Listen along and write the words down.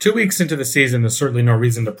2 weeks into the season, there's certainly no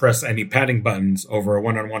reason to press any padding buttons over a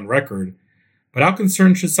one-on-one record, but how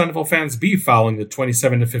concerned should Sun Devil fans be following the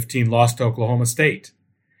 27-15 loss to Oklahoma State?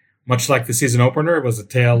 Much like the season opener, it was a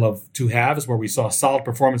tale of two halves where we saw solid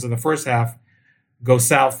performance in the first half go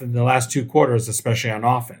south in the last two quarters, especially on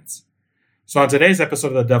offense. So on today's episode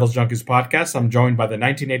of the Devil's Junkies podcast, I'm joined by the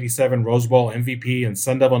 1987 Rose Bowl MVP and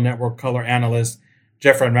Sun Devil Network color analyst,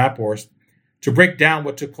 Raaphorst, to break down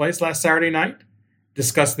what took place last Saturday night,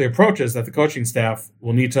 discuss the approaches that the coaching staff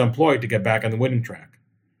will need to employ to get back on the winning track.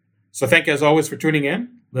 So thank you as always for tuning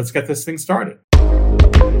in. Let's get this thing started.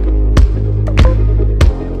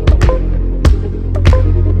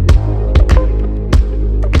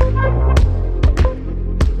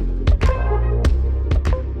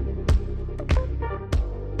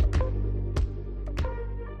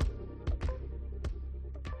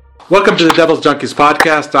 Welcome to the Devil's Junkies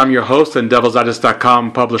podcast. I'm your host and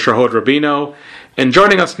devilsdigest.com publisher, Hod Rubino. And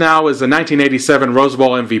joining us now is the 1987 Rose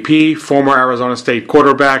Bowl MVP, former Arizona State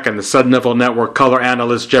quarterback, and the Sun Devil Network color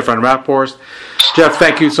analyst, Raaphorst. Jeff,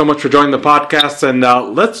 thank you so much for joining the podcast. And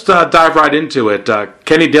let's dive right into it.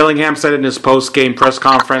 Kenny Dillingham said in his post-game press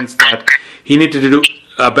conference that he needed to do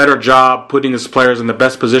a better job putting his players in the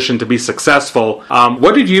best position to be successful.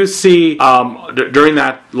 What did you see during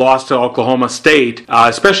that loss to Oklahoma State,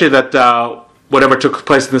 especially that whatever took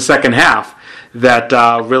place in the second half, that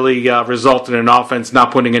really resulted in offense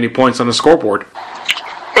not putting any points on the scoreboard?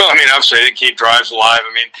 Well, I mean, obviously they keep drives alive.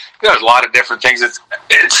 I mean, there's a lot of different things.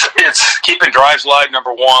 It's keeping drives alive,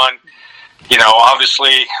 number one. You know,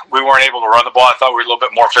 obviously we weren't able to run the ball. I thought we were a little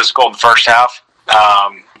bit more physical in the first half.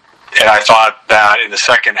 And I thought that in the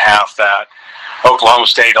second half that Oklahoma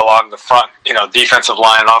State along the front, defensive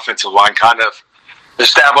line and offensive line kind of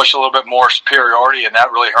established a little bit more superiority, and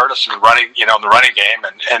that really hurt us in the running, in the running game.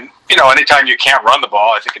 And anytime you can't run the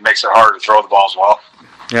ball, I think it makes it harder to throw the ball as well.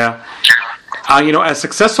 Yeah. As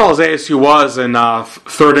successful as ASU was in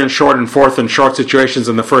third and short and fourth and short situations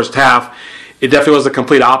in the first half, it definitely was the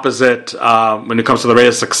complete opposite when it comes to the rate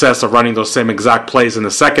of success of running those same exact plays in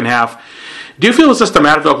the second half. Do you feel it's just a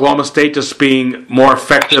matter of Oklahoma State just being more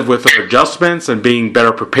effective with their adjustments and being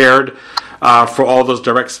better prepared for all those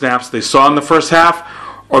direct snaps they saw in the first half?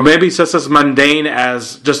 Or maybe it's just as mundane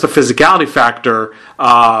as just the physicality factor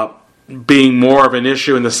being more of an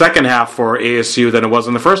issue in the second half for ASU than it was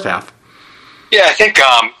in the first half? Yeah, I think,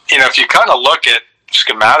 if you kind of look at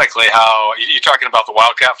schematically how, you're talking about the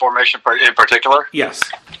Wildcat formation in particular? Yes.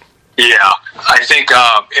 Yeah, I think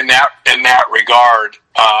in that regard,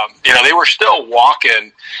 they were still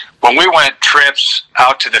walking. When we went trips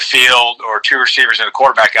out to the field or two receivers and a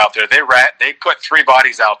quarterback out there, they put three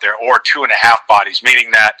bodies out there or 2.5 bodies,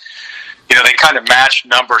 meaning that, they kind of matched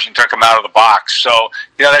numbers and took them out of the box. So,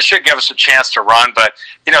 that should give us a chance to run. But,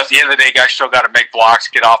 at the end of the day, guys still got to make blocks,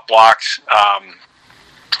 get off blocks.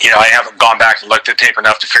 I haven't gone back and looked at tape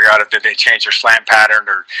enough to figure out if did they change their slant pattern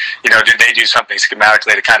or, did they do something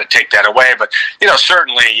schematically to kind of take that away. But,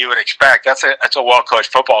 certainly you would expect that's a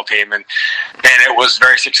well-coached football team. And it was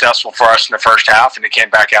very successful for us in the first half, and it came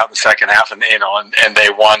back out in the second half, and, and they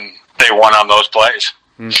won on those plays.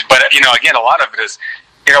 Mm. But, again, a lot of it is,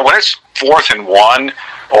 when it's 4th and 1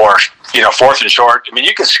 or, 4th and short, I mean,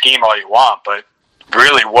 you can scheme all you want, but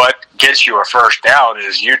really what gets you a first down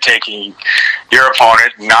is you taking your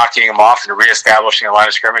opponent, knocking them off, and reestablishing a line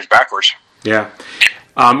of scrimmage backwards. Yeah.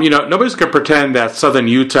 Nobody's going to pretend that Southern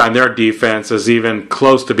Utah and their defense is even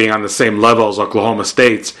close to being on the same level as Oklahoma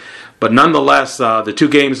State's. But nonetheless, the two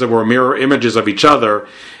games that were mirror images of each other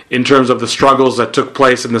in terms of the struggles that took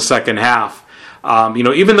place in the second half.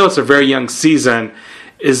 Even though it's a very young season,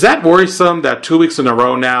 is that worrisome that 2 weeks in a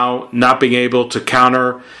row now not being able to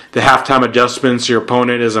counter the halftime adjustments your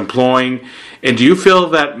opponent is employing? And do you feel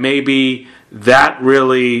that maybe that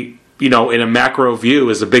really, in a macro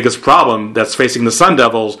view, is the biggest problem that's facing the Sun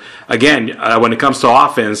Devils? Again, when it comes to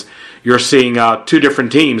offense, you're seeing two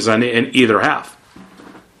different teams in either half.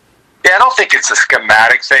 Yeah, I don't think it's a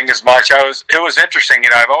schematic thing as much. It was interesting.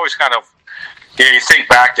 I've always kind of, you think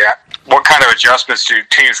back to what kind of adjustments do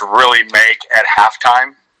teams really make at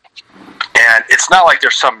halftime? And it's not like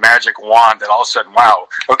there's some magic wand that all of a sudden, wow,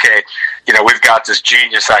 okay, we've got this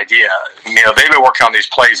genius idea. They've been working on these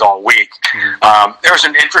plays all week. Mm-hmm. There was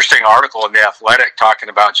an interesting article in The Athletic talking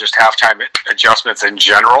about just halftime adjustments in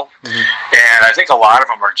general. Mm-hmm. And I think a lot of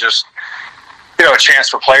them are just, a chance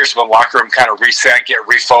for players in the locker room kind of reset, get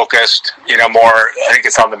refocused, more, I think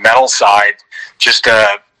it's on the mental side, just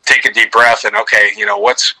to take a deep breath and, okay,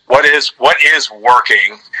 what is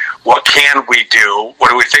working? What can we do? What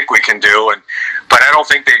do we think we can do? But I don't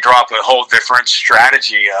think they drop a whole different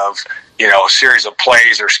strategy of, a series of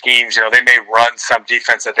plays or schemes. They may run some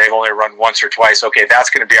defense that they've only run once or twice. Okay,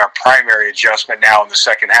 that's going to be our primary adjustment now in the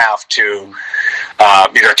second half to a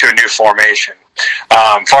new formation.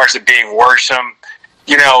 As far as it being worrisome,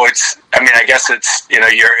 I guess it's,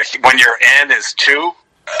 when your N is 2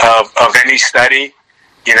 of any study,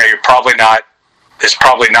 it's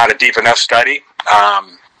probably not a deep enough study.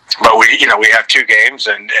 But we have 2 games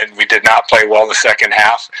and we did not play well in the second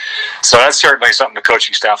half. So that's certainly something the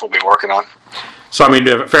coaching staff will be working on. So,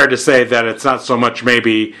 fair to say that it's not so much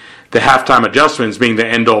maybe the halftime adjustments being the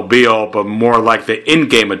end-all be-all, but more like the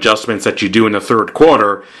in-game adjustments that you do in the third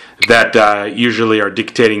quarter that usually are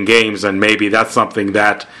dictating games, and maybe that's something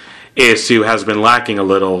that ASU has been lacking a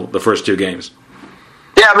little the first 2 games.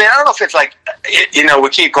 Yeah, I don't know if it's like, we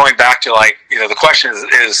keep going back to the question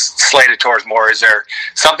is slated towards more, is there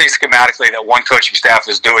something schematically that one coaching staff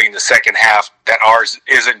is doing in the second half that ours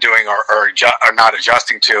isn't doing or not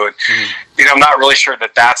adjusting to? And, I'm not really sure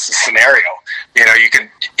that that's the scenario. You can,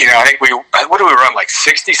 I think what do we run, like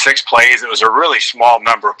 66 plays? It was a really small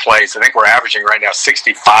number of plays. I think we're averaging right now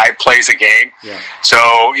 65 plays a game. Yeah.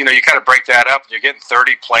 So, you kind of break that up. You're getting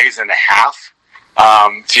 30 plays in a half.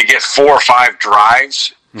 If you get 4 or 5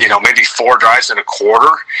 drives, maybe 4 drives in a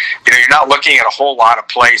quarter, you're not looking at a whole lot of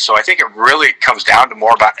plays. So I think it really comes down to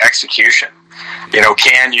more about execution.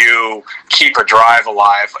 Can you keep a drive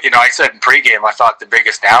alive? I said in pregame, I thought the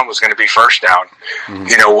biggest down was going to be first down.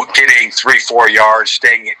 Getting 3-4 yards,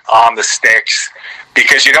 staying on the sticks,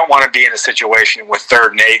 because you don't want to be in a situation with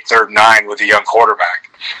 3rd and 8, 3rd and 9 with a young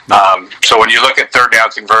quarterback. So when you look at third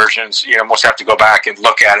down conversions, you almost have to go back and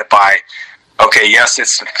look at it by, okay, yes,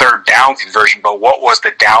 it's the 3rd down conversion, but what was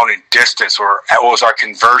the down in distance, or what was our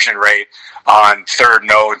conversion rate on 3rd and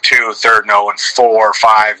 0 and 2, 3rd and 0 and 4,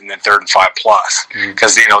 5, and then 3rd and 5 plus?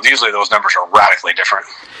 Because, usually those numbers are radically different.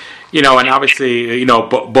 And obviously,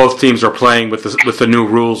 both teams are playing with the new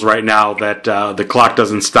rules right now that the clock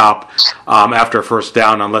doesn't stop after a first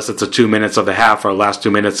down unless it's a 2 minutes of the half or last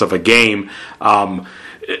 2 minutes of a game. Do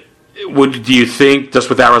you think, just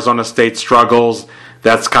with Arizona State struggles,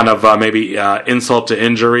 that's kind of maybe insult to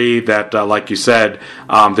injury that, like you said,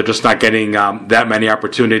 they're just not getting that many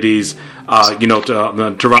opportunities,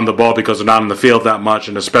 to run the ball because they're not on the field that much,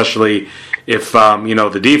 and especially if,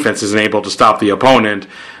 the defense isn't able to stop the opponent.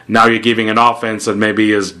 Now you're giving an offense that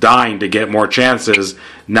maybe is dying to get more chances.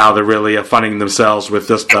 Now they're really funding themselves with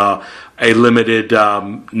just a limited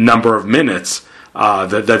number of minutes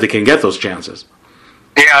that they can get those chances.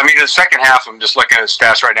 Yeah, the second half, I'm just looking at the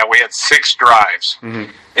stats right now. We had 6 drives,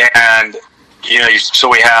 and so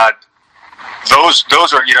we had those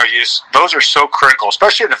are those are so critical,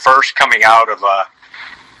 especially in the first coming out of a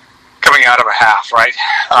half, right?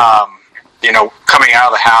 Coming out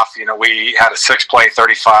of the half, we had a 6-play,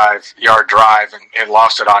 35-yard drive and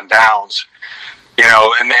lost it on downs,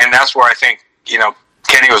 and that's where I think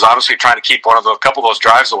Kenny was obviously trying to keep a couple of those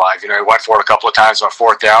drives alive. He went for it a couple of times on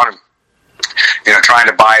 4th down and, trying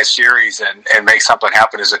to buy a series and make something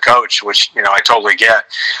happen as a coach, which, I totally get.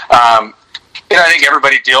 I think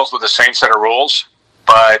everybody deals with the same set of rules,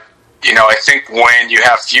 but, I think when you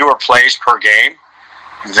have fewer plays per game,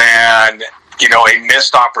 then, a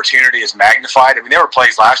missed opportunity is magnified. There were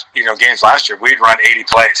plays games last year, we'd run 80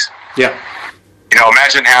 plays. Yeah.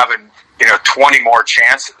 Imagine having, 20 more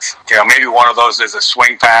chances. Maybe one of those is a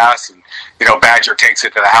swing pass and, Badger takes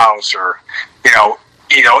it to the house, or,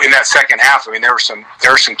 in that second half,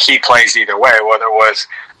 there were some key plays either way, whether it was,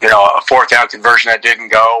 a 4th down conversion that didn't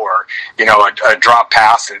go, or, a drop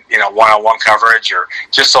pass and, one-on-one coverage, or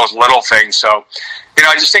just those little things. So,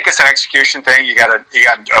 I just think it's an execution thing. You got a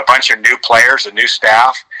bunch of new players, a new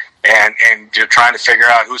staff, and you're trying to figure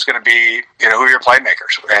out who's going to be, who are your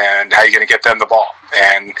playmakers and how you're going to get them the ball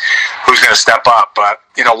and who's going to step up. But,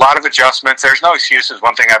 a lot of adjustments. There's no excuses.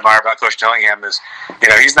 One thing I admire about Coach Dillingham is,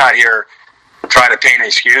 he's not here trying to paint an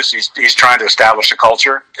excuse. He's trying to establish a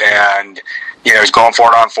culture, and he's going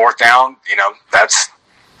for it on 4th down. That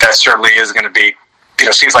certainly is going to be.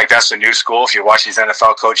 Seems like that's the new school. If you watch these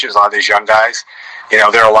NFL coaches, a lot of these young guys,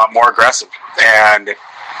 they're a lot more aggressive. And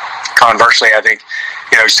conversely, I think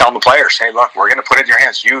he's telling the players, hey, look, we're going to put it in your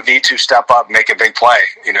hands. You need to step up, make a big play.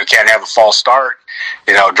 You can't have a false start.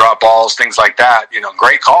 Drop balls, things like that.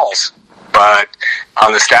 Great calls, but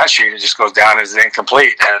on the stat sheet, it just goes down as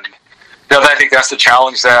incomplete. And I think that's the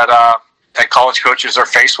challenge that college coaches are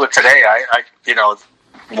faced with today. I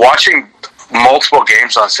watching multiple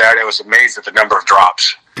games on Saturday, I was amazed at the number of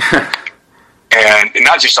drops. And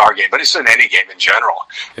not just our game, but it's in any game in general.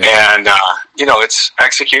 Yeah. And, it's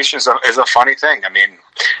execution is a funny thing. I mean,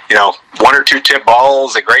 one or two tip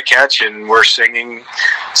balls, a great catch, and we're singing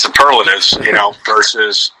superlatives,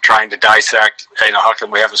 versus trying to dissect, how come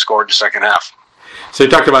we haven't scored the second half. So you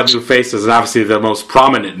talked about new faces, and obviously the most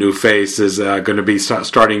prominent new face is going to be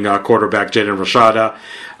starting quarterback Jaden Rashada.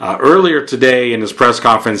 Earlier today in his press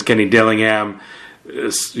conference, Kenny Dillingham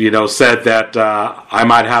said that I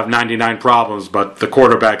might have 99 problems, but the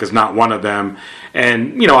quarterback is not one of them.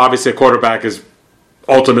 And, obviously a quarterback is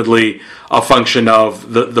ultimately a function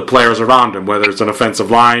of the players around him, whether it's an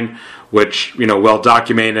offensive line, which, well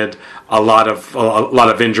documented, a lot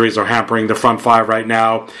of injuries are hampering the front five right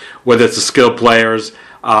now, whether it's the skilled players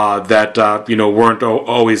that weren't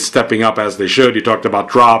always stepping up as they should. You talked about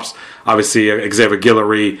drops. Obviously, Xavier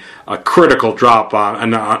Guillory, a critical drop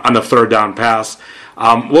on a third down pass.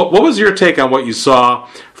 What was your take on what you saw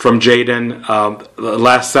from Jaden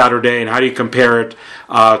last Saturday, and how do you compare it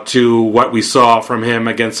to what we saw from him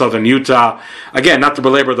against Southern Utah? Again, not to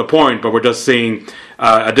belabor the point, but we're just seeing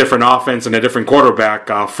a different offense and a different quarterback,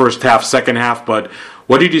 first half, second half. But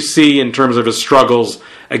what did you see in terms of his struggles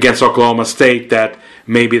against Oklahoma State that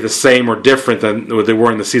may be the same or different than they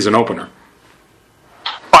were in the season opener?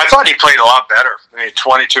 Well, I thought he played a lot better.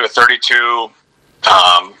 22 to 32.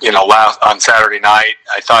 On Saturday night,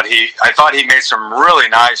 I thought he made some really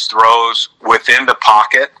nice throws within the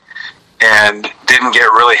pocket and didn't get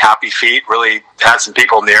really happy feet. Really had some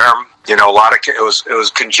people near him. It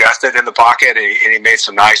was congested in the pocket, and he made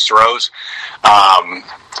some nice throws.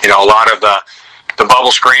 A lot of the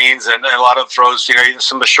bubble screens and a lot of throws, even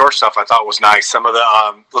some of the short stuff I thought was nice. Some of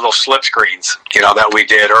the little slip screens, that we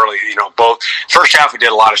did early. Both first half we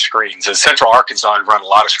did a lot of screens. And Central Arkansas run a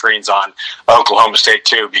lot of screens on Oklahoma State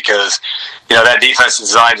too, because that defense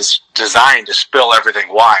is designed to spill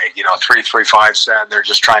everything wide. 3-3-5 set, they're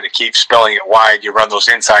just trying to keep spilling it wide. You run those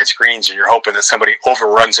inside screens, and you're hoping that somebody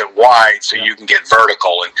overruns it wide so you can get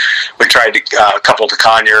vertical. And we tried a couple to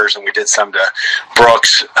Conyers, and we did some to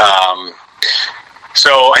Brooks.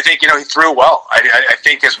 So I think, he threw well. I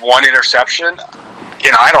think his one interception,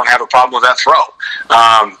 I don't have a problem with that throw.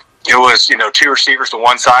 It was, two receivers to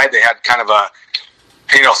one side. They had kind of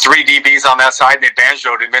three DBs on that side, and they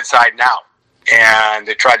banjoed him inside and out. And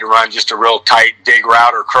they tried to run just a real tight dig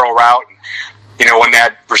route or curl route. And, when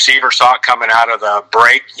that receiver saw it coming out of the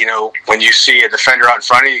break, when you see a defender out in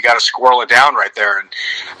front of you, you got to squirrel it down right there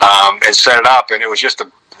and set it up. And it was just a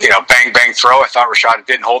bang, bang throw. I thought Rashad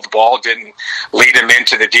didn't hold the ball, didn't lead him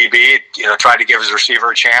into the DB, tried to give his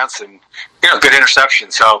receiver a chance, and, good interception.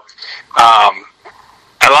 So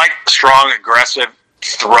I like strong, aggressive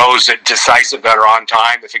throws that decisive that are on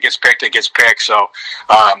time. If it gets picked, it gets picked. So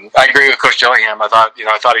I agree with Coach Dillingham. I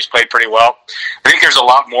thought he's played pretty well. I think there's a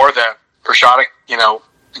lot more that Rashad,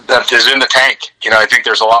 that is in the tank. I think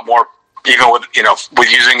there's a lot more, even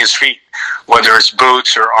with using his feet, whether it's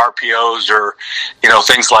boots or RPOs or,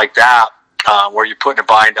 things like that, where you're putting a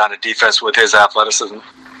bind on a defense with his athleticism.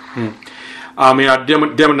 I didn't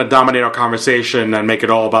want to dominate our conversation and make it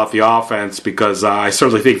all about the offense, because I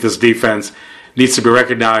certainly think this defense needs to be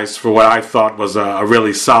recognized for what I thought was a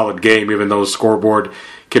really solid game, even though the scoreboard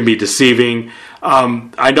can be deceiving.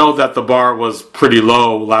 I know that the bar was pretty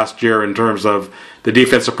low last year in terms of the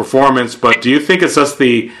defensive performance, but do you think it's just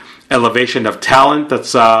the elevation of talent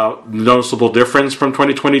that's a noticeable difference from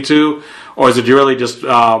 2022, or is it really just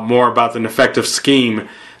more about an effective scheme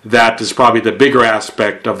that is probably the bigger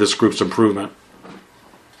aspect of this group's improvement?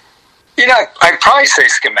 I'd probably say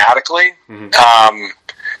schematically. Mm-hmm.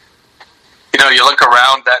 You look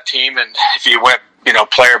around that team, and if you went,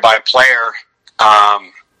 player by player, I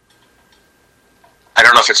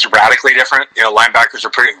don't know if it's radically different. Linebackers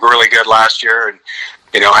are really good last year, and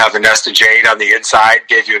having Nesta Jade on the inside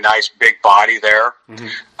gave you a nice big body there.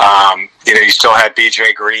 Mm-hmm. You still had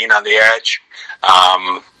BJ Green on the edge.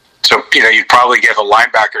 So, you'd probably give a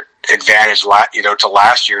linebacker advantage, to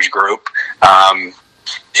last year's group.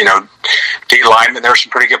 D linemen, there were some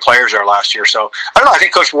pretty good players there last year. So, I don't know. I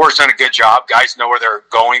think Coach Ward's done a good job. Guys know where they're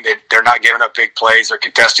going. They're not giving up big plays. They're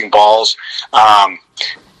contesting balls.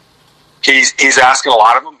 He's asking a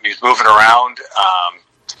lot of them. He's moving around,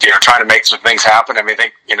 trying to make some things happen. I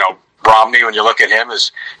think, Romney, when you look at him,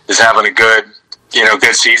 is having a good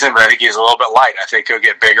season, but I think he's a little bit light. I think he'll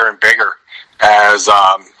get bigger and bigger as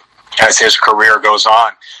his career goes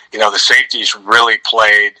on. The safeties really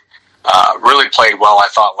played well, I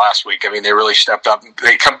thought, last week. They really stepped up.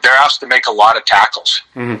 They're asked to make a lot of tackles,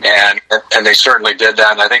 mm-hmm. and they certainly did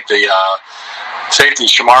that. And I think the safety,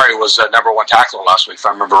 Shamari was number one tackler last week, if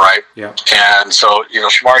I remember right. Yeah. And so,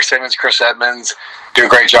 Shamari Simmons, Chris Edmonds do a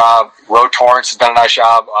great job. Ro Torrance has done a nice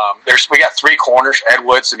job. We got three corners, Ed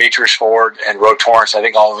Woods, Demetrius Ford, and Ro Torrance. I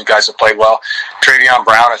think all of the guys have played well. Travion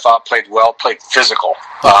Brown, I thought, played well, played physical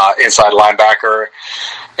inside linebacker.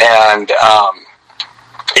 And,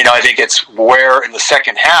 I think it's where in the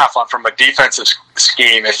second half, from a defensive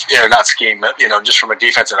scheme, just from a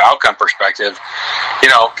defensive outcome perspective,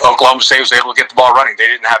 Oklahoma State was able to get the ball running. They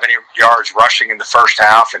didn't have any yards rushing in the first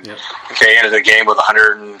half, and they ended the game with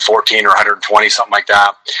 114 or 120, something like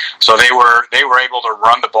that. So they were able to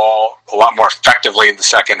run the ball a lot more effectively in the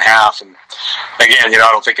second half. And again, I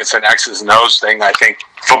don't think it's an X's and O's thing. I think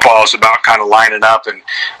football is about kind of lining up and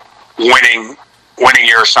winning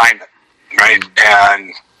your assignment, right?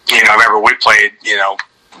 And I remember we played,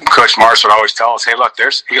 Coach Mars would always tell us, hey, look,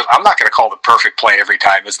 I'm not going to call the perfect play every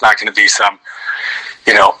time. It's not going to be some,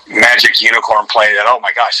 magic unicorn play that, oh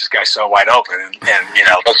my gosh, this guy's so wide open. And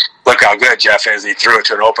look how good Jeff is. He threw it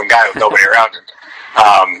to an open guy with nobody around him.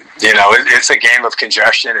 It's a game of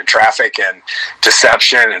congestion and traffic and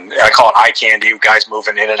deception. And I call it eye candy, guys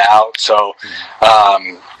moving in and out. So,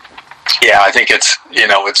 I think it's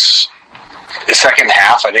the second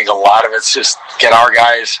half. I think a lot of it's just get our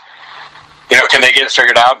guys, can they get it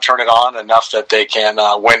figured out and turn it on enough that they can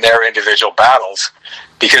win their individual battles?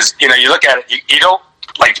 Because, you look at it, you don't,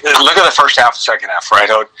 look at the first half and second half, right?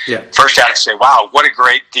 Yeah. First half, you say, wow, what a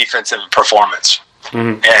great defensive performance.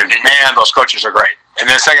 Mm-hmm. And, man, those coaches are great. And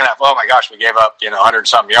then the second half, oh my gosh, we gave up,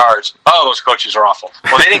 100-something yards. Oh, those coaches are awful.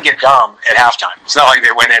 Well, they didn't get dumb at halftime. It's not like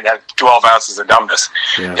they went in and had 12 ounces of dumbness,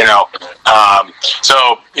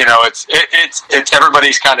 So, it's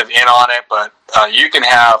everybody's kind of in on it, but you can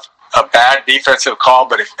have a bad defensive call,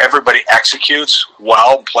 but if everybody executes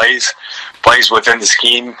well, plays within the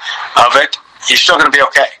scheme of it, you're still going to be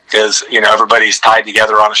okay because, everybody's tied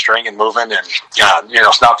together on a string and moving and,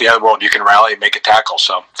 it's not the other world. You can rally and make a tackle.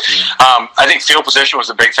 So I think field position was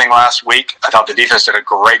a big thing last week. I thought the defense did a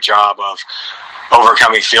great job of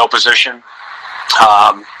overcoming field position.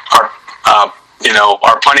 Our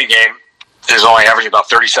punting game is only averaging about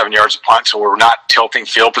 37 yards a punt, so we're not tilting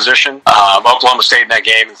field position. Oklahoma State in that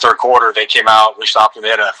game in the third quarter, they came out, we stopped them, they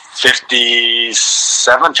had a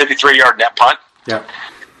 53-yard net punt. Yeah.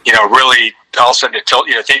 Really all of a sudden to tilt,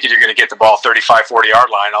 thinking you're going to get the ball 35, 40-yard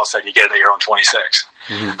line, all of a sudden you get it at your own 26.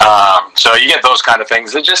 Mm-hmm. So you get those kind of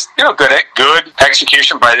things. It's just, good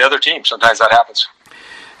execution by the other team. Sometimes that happens.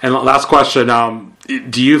 And last question,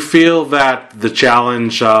 do you feel that the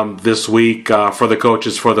challenge this week for the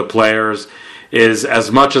coaches, for the players, is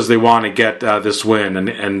as much as they want to get this win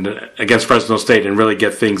and against Fresno State and really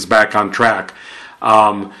get things back on track,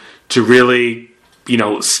 to really,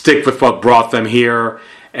 stick with what brought them here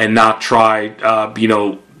and not try,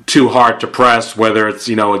 too hard to press, whether it's,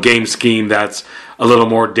 a game scheme that's a little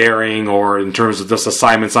more daring or in terms of just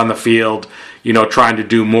assignments on the field, trying to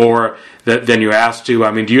do more than you're asked to.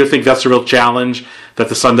 I mean, do you think that's a real challenge that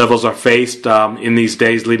the Sun Devils are faced in these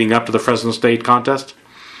days leading up to the Fresno State contest?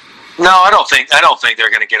 No, I don't think they're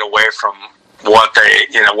going to get away from what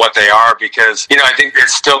they are because, I think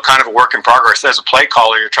it's still kind of a work in progress. As a play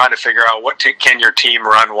caller, you're trying to figure out can your team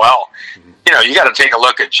run well. Mm-hmm. You got to take a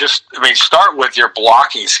look at start with your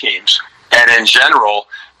blocking schemes. And in general,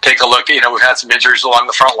 take a look, we've had some injuries along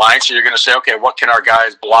the front line, so you're going to say, okay, what can our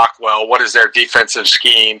guys block well? What is their defensive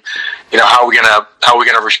scheme? How are we going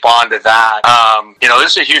to respond to that?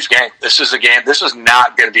 This is a huge game. This is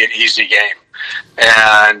not going to be an easy game.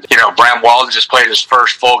 And, Bram Walden just played his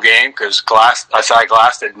first full game because Asai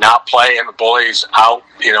Glass did not play, and the Bullies out,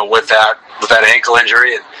 with that ankle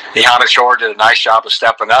injury. And Ihana Shore did a nice job of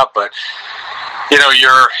stepping up. But,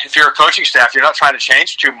 if you're a coaching staff, you're not trying to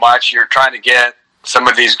change too much. You're trying to get some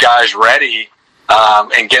of these guys ready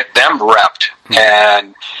and get them repped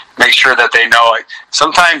and make sure that they know it.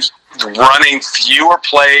 Sometimes running fewer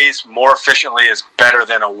plays more efficiently is better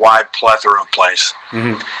than a wide plethora of plays.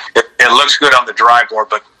 Mm-hmm. It looks good on the dry board,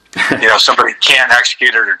 but somebody can't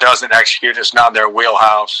execute it or doesn't execute it. It's not in their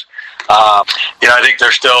wheelhouse. I think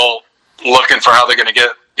they're still looking for how they're going to get.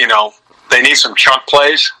 They need some chunk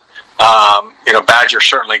plays. Badger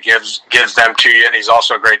certainly gives them to you, and he's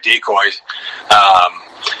also a great decoy.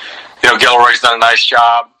 Gilroy's done a nice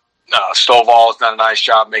job. Stovall has done a nice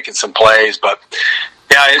job making some plays, but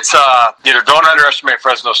yeah, it's don't underestimate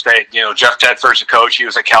Fresno State. Jeff Tedford's a coach. He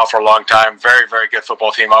was at Cal for a long time. Very, very good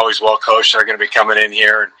football team. Always well coached. They're going to be coming in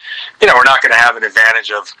here, and we're not going to have an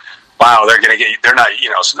advantage of. Wow, they're going to get. They're not.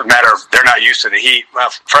 It's a matter of they're not used to the heat. Well,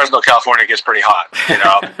 Fresno, California gets pretty hot.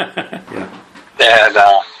 Yeah.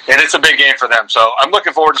 And it's a big game for them. So I'm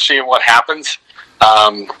looking forward to seeing what happens.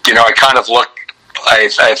 I kind of look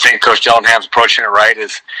I think Coach Gillenham's approaching it right.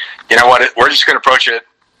 Is, you know what, we're just going to approach it.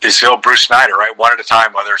 Is still Bruce Snyder, right? One at a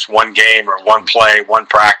time, whether it's one game or one play, one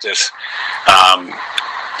practice.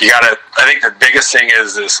 I think the biggest thing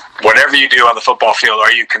is whatever you do on the football field,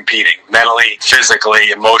 are you competing mentally, physically,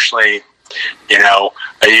 emotionally? You know,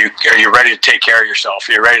 are you ready to take care of yourself?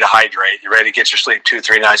 Are you ready to hydrate? You're ready to get your sleep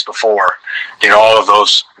 2-3 nights before? You know, all of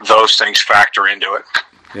those things factor into it.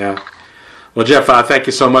 Yeah. Well, Jeff, thank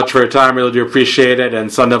you so much for your time. Really do appreciate it.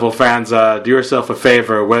 And Sun Devil fans, do yourself a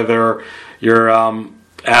favor, whether you're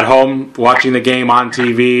at home watching the game on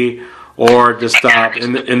TV or just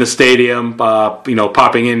in the stadium,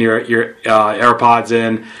 popping in your AirPods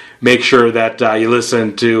in. Make sure that you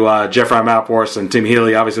listen to Jeff Raaphorst and Tim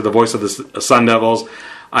Healy, obviously the voice of the Sun Devils,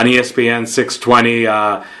 on ESPN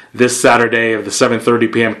 620 this Saturday of the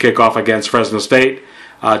 7:30 p.m. kickoff against Fresno State.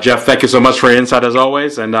 Jeff, thank you so much for your insight as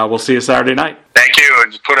always, and we'll see you Saturday night. Thank you,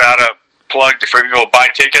 and just put out a plug for people to buy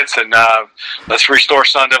tickets, and let's restore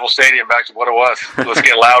Sun Devil Stadium back to what it was. Let's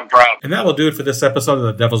get loud and proud. And that will do it for this episode of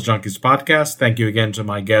the Devil's Junkies podcast. Thank you again to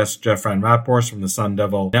my guest, Jeff Raaphorst from the Sun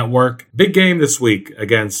Devil Network. Big game this week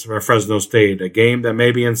against Fresno State, a game that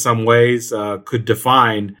maybe in some ways could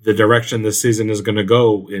define the direction this season is going to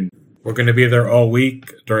go in. We're going to be there all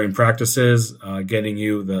week during practices, getting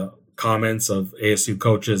you the comments of ASU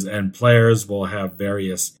coaches and players. We'll have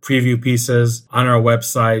various preview pieces on our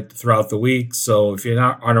website throughout the week. So if you're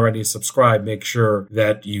aren't already subscribed, make sure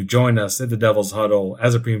that you join us at the Devil's Huddle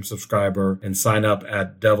as a premium subscriber and sign up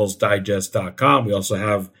at devilsdigest.com. We also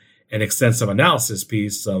have an extensive analysis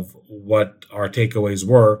piece of what our takeaways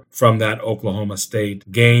were from that Oklahoma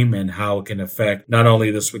State game and how it can affect not only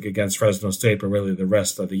this week against Fresno State, but really the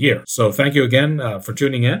rest of the year. So thank you again for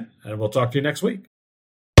tuning in, and we'll talk to you next week.